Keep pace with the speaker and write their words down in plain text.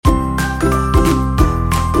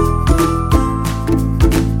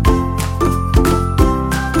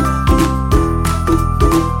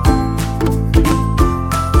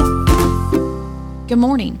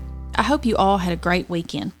morning. I hope you all had a great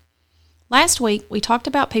weekend. Last week, we talked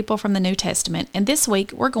about people from the New Testament, and this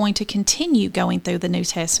week we're going to continue going through the New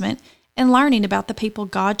Testament and learning about the people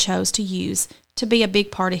God chose to use to be a big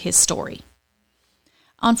part of His story.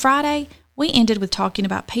 On Friday, we ended with talking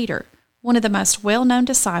about Peter, one of the most well-known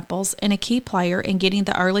disciples and a key player in getting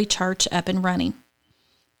the early church up and running.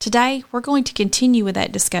 Today, we're going to continue with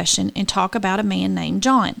that discussion and talk about a man named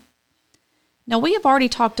John. Now, we have already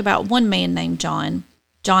talked about one man named John,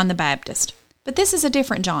 John the Baptist, but this is a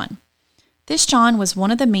different John. This John was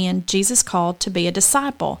one of the men Jesus called to be a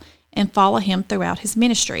disciple and follow him throughout his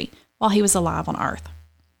ministry while he was alive on earth.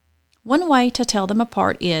 One way to tell them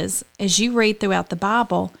apart is, as you read throughout the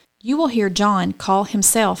Bible, you will hear John call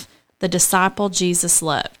himself the disciple Jesus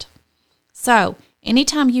loved. So,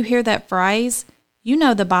 anytime you hear that phrase, you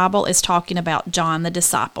know the Bible is talking about John the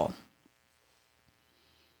disciple.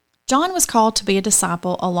 John was called to be a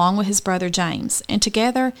disciple along with his brother James, and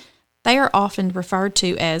together they are often referred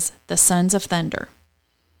to as the sons of thunder.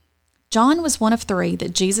 John was one of three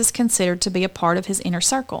that Jesus considered to be a part of his inner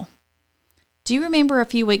circle. Do you remember a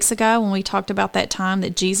few weeks ago when we talked about that time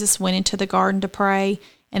that Jesus went into the garden to pray,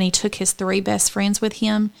 and he took his three best friends with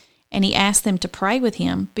him, and he asked them to pray with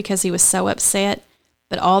him because he was so upset,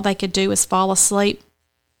 but all they could do was fall asleep?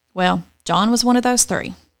 Well, John was one of those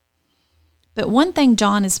three. But one thing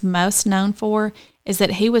John is most known for is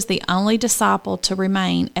that he was the only disciple to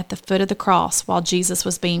remain at the foot of the cross while Jesus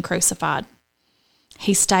was being crucified.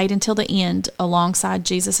 He stayed until the end alongside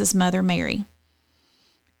Jesus' mother Mary.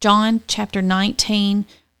 John chapter 19,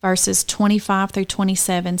 verses 25 through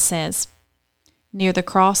 27 says, "Near the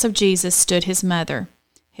cross of Jesus stood his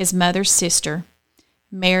mother's sister,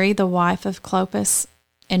 Mary the wife of Clopas,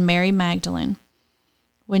 and Mary Magdalene.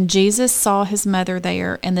 When Jesus saw his mother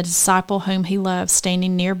there and the disciple whom he loved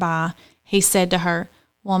standing nearby, he said to her,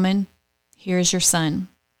 'Woman, here is your son.'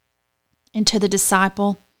 And to the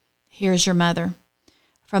disciple, 'Here is your mother.'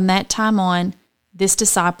 From that time on, this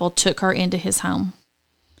disciple took her into his home."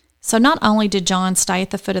 So not only did John stay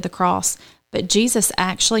at the foot of the cross, but Jesus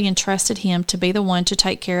actually entrusted him to be the one to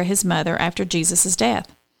take care of his mother after Jesus' death.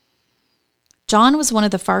 John was one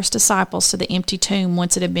of the first disciples to the empty tomb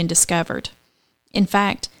once it had been discovered. In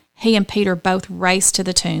fact, he and Peter both raced to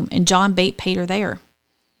the tomb, and John beat Peter there.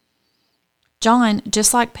 John,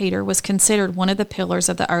 just like Peter, was considered one of the pillars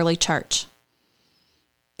of the early church.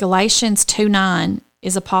 Galatians 2:9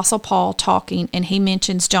 is Apostle Paul talking, and he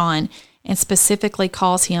mentions John and specifically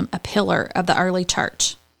calls him a pillar of the early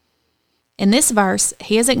church. In this verse,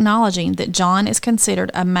 he is acknowledging that John is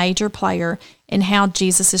considered a major player in how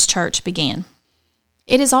Jesus' church began.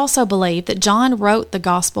 It is also believed that John wrote the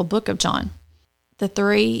Gospel book of John, the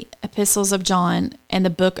three epistles of John, and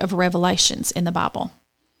the book of Revelations in the Bible.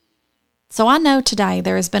 So I know today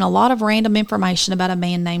there has been a lot of random information about a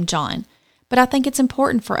man named John, but I think it's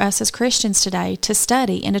important for us as Christians today to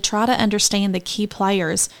study and to try to understand the key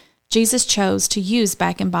players Jesus chose to use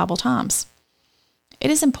back in Bible times.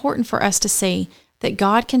 It is important for us to see that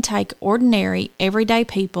God can take ordinary, everyday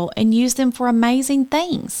people and use them for amazing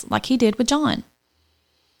things, like he did with John.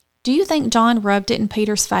 Do you think John rubbed it in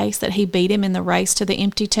Peter's face that he beat him in the race to the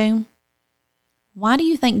empty tomb? Why do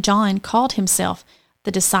you think John called himself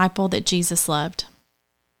the disciple that Jesus loved?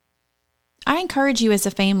 I encourage you as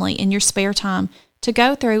a family in your spare time to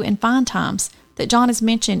go through and find times that John is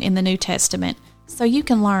mentioned in the New Testament so you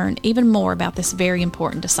can learn even more about this very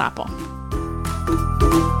important disciple.